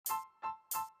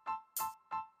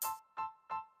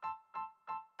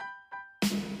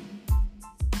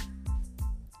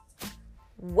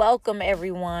Welcome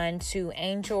everyone to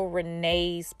Angel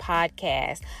Renee's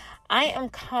podcast. I am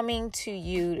coming to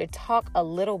you to talk a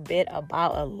little bit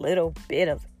about a little bit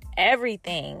of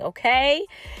everything, okay?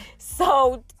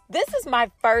 So this is my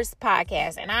first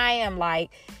podcast and I am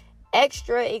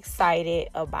extra excited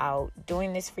about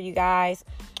doing this for you guys.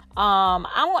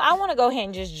 I want to go ahead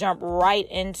and just jump right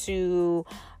into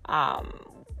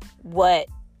what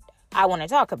I want to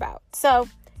talk about. So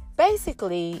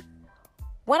basically,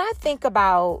 when I think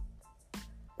about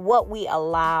what we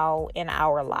allow in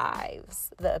our lives,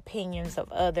 the opinions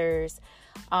of others,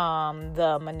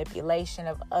 the manipulation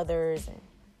of others, and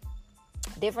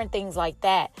different things like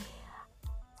that,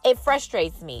 it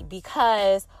frustrates me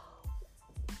because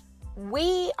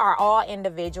we are all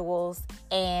individuals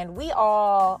and we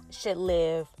all should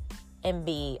live and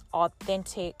be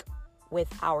authentic with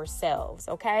ourselves,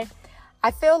 okay?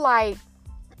 I feel like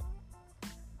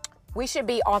we should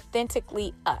be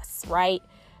authentically us, right?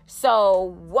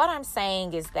 So what I'm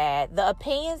saying is that the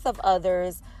opinions of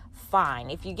others, fine.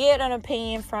 If you get an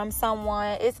opinion from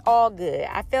someone, it's all good.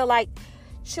 I feel like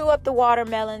chew up the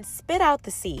watermelon, spit out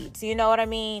the seeds. You know what I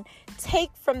mean? Take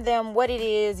from them what it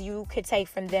is you could take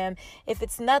from them. If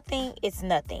it's nothing, it's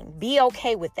nothing. Be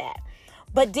okay with that.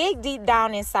 But dig deep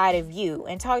down inside of you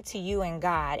and talk to you and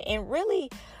God and really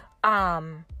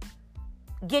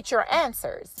get your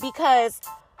answers, because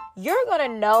you're going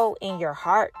to know in your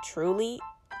heart truly,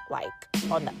 like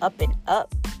on the up and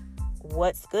up,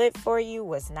 what's good for you,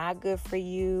 what's not good for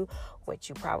you, what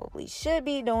you probably should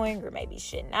be doing or maybe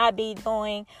should not be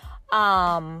doing,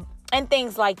 and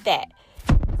things like that.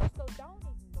 So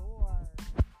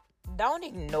don't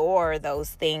ignore those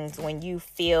things when you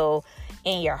feel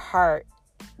in your heart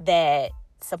that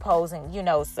supposed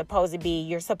to be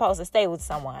you're supposed to stay with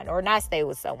someone or not stay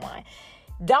with someone.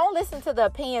 Don't listen to the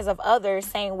opinions of others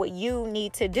saying what you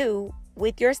need to do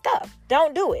with your stuff.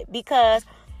 Don't do it, because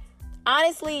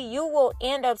honestly, you will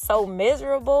end up so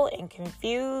miserable and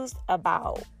confused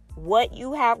about what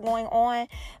you have going on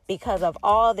because of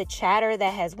all the chatter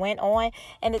that has went on.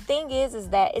 And the thing is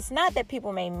that it's not that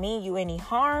people may mean you any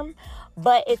harm,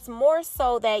 but it's more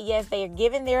so that, yes, they are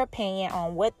giving their opinion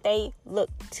on what they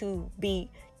look to be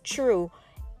true.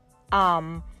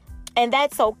 And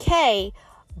that's okay.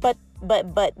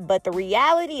 But the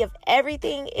reality of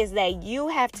everything is that you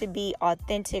have to be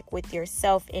authentic with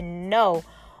yourself and know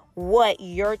what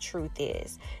your truth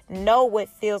is. Know what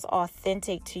feels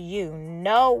authentic to you.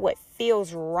 Know what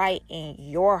feels right in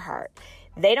your heart.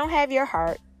 They don't have your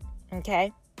heart,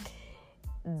 okay?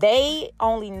 They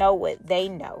only know what they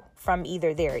know from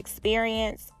either their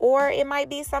experience, or it might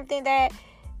be something that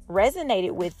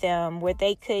resonated with them where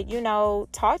they could,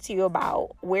 talk to you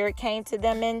about where it came to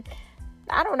them in,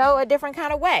 I don't know, a different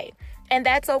kind of way. And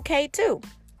that's okay too.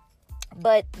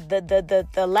 But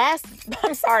the last,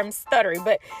 I'm sorry, I'm stuttering,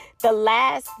 but the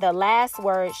last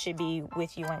word should be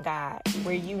with you and God,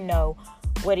 where you know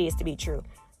what is to be true.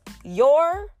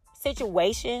 Your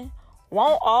situation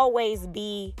won't always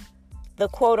be the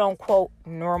quote unquote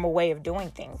normal way of doing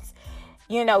things.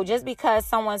 Just because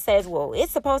someone says, well,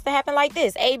 it's supposed to happen like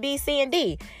this, A, B, C, and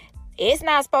D. It's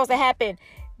not supposed to happen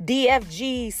D, F,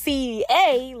 G, C,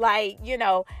 A.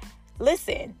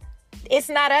 Listen, it's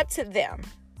not up to them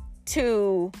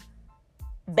to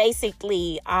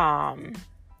basically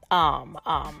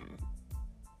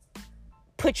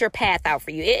put your path out for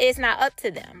you. It's not up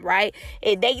to them, right?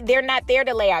 They're not there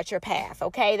to lay out your path,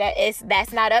 okay?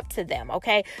 That's not up to them,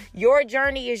 okay? Your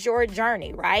journey is your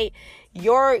journey, right?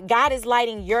 God is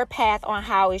lighting your path on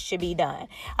how it should be done.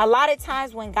 A lot of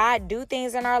times when God do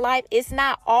things in our life, it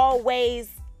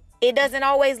doesn't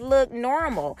always look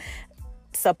normal.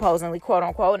 Supposedly, quote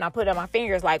unquote, and I put on my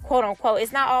fingers like quote unquote,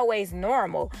 it's not always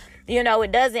normal.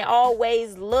 It doesn't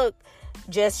always look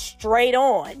just straight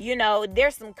on.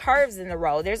 There's some curves in the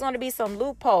road. There's going to be some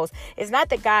loopholes. It's not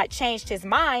that God changed his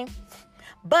mind,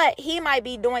 but he might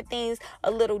be doing things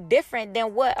a little different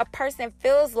than what a person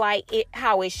feels like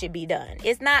how it should be done.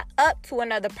 It's not up to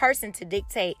another person to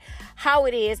dictate how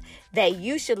it is that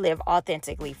you should live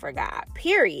authentically for God,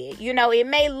 period. It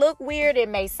may look weird. It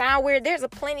may sound weird. There's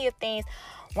plenty of things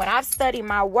when I've studied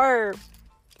my word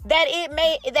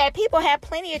that people have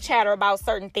plenty of chatter about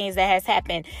certain things that has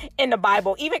happened in the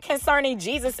Bible, even concerning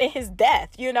Jesus and his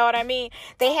death. You know what I mean?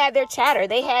 They had their chatter.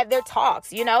 They had their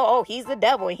talks, oh, he's the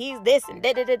devil and he's this and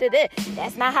da da da da da.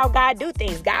 That's not how God do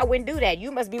things. God wouldn't do that.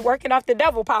 You must be working off the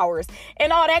devil powers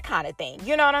and all that kind of thing.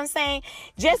 You know what I'm saying?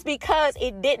 Just because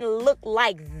it didn't look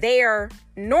like their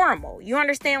normal. You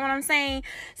understand what I'm saying?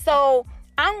 So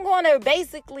I'm going to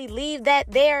basically leave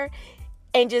that there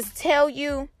and just tell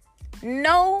you,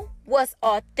 know what's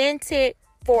authentic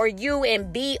for you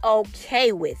and be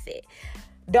okay with it.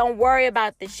 Don't worry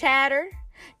about the chatter.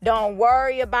 Don't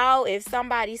worry about if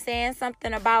somebody's saying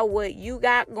something about what you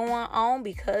got going on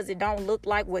because it don't look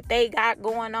like what they got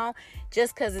going on.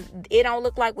 Just because it don't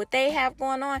look like what they have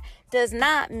going on does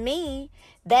not mean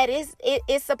that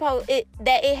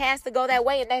that it has to go that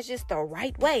way, and that's just the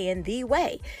right way and the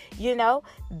way. You know,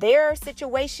 their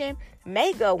situation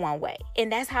may go one way,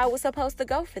 and that's how it was supposed to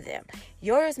go for them.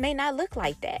 Yours may not look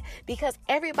like that, because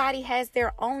everybody has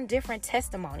their own different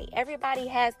testimony. Everybody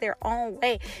has their own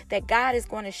way that God is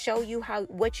going to show you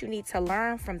what you need to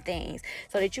learn from things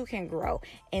so that you can grow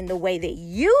in the way that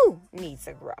you need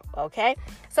to grow. Okay,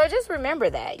 so just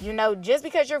remember that, you know, just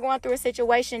because you're going through a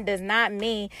situation does not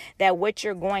mean that what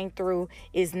you're going through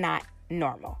is not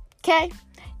normal. Okay,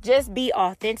 just be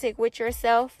authentic with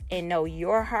yourself and know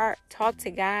your heart. Talk to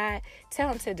God. Tell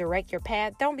him to direct your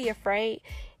path. Don't be afraid.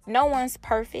 No one's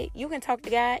perfect. You can talk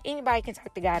to God. Anybody can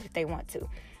talk to God if they want to.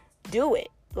 Do it.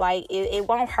 Like, it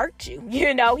won't hurt you.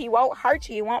 You know, he won't hurt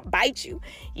you. He won't bite you.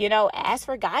 You know, ask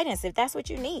for guidance if that's what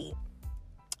you need.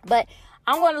 But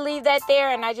I'm going to leave that there.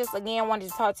 And I just, again, wanted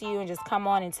to talk to you and just come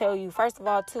on and tell you, first of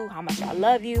all, too, how much I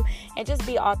love you, and just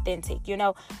be authentic. You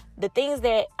know, the things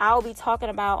that I'll be talking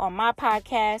about on my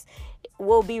podcast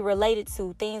will be related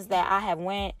to things that have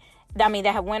went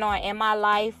on in my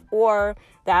life, or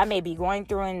that I may be going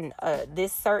through in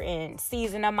this certain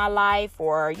season of my life,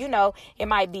 or, you know, it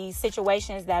might be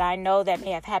situations that I know that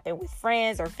may have happened with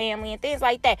friends or family and things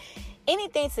like that.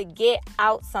 Anything to get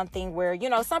out something where, you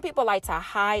know, some people like to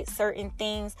hide certain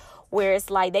things where it's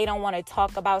like they don't want to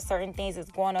talk about certain things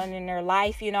that's going on in their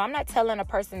life. You know, I'm not telling a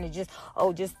person to just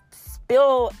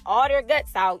spill all their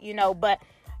guts out, you know, but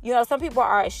you know, some people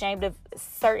are ashamed of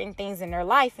certain things in their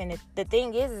life. And the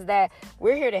thing is that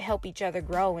we're here to help each other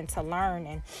grow and to learn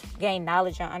and gain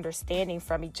knowledge and understanding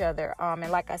from each other. And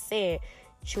like I said,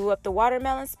 chew up the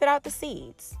watermelon, spit out the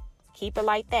seeds. Keep it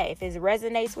like that. If it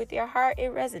resonates with your heart,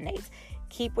 it resonates.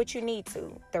 Keep what you need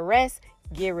to. The rest,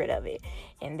 get rid of it.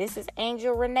 And this is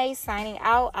Angel Renee signing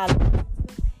out. I love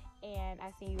you, and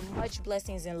I see you much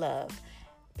blessings and love.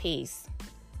 Peace.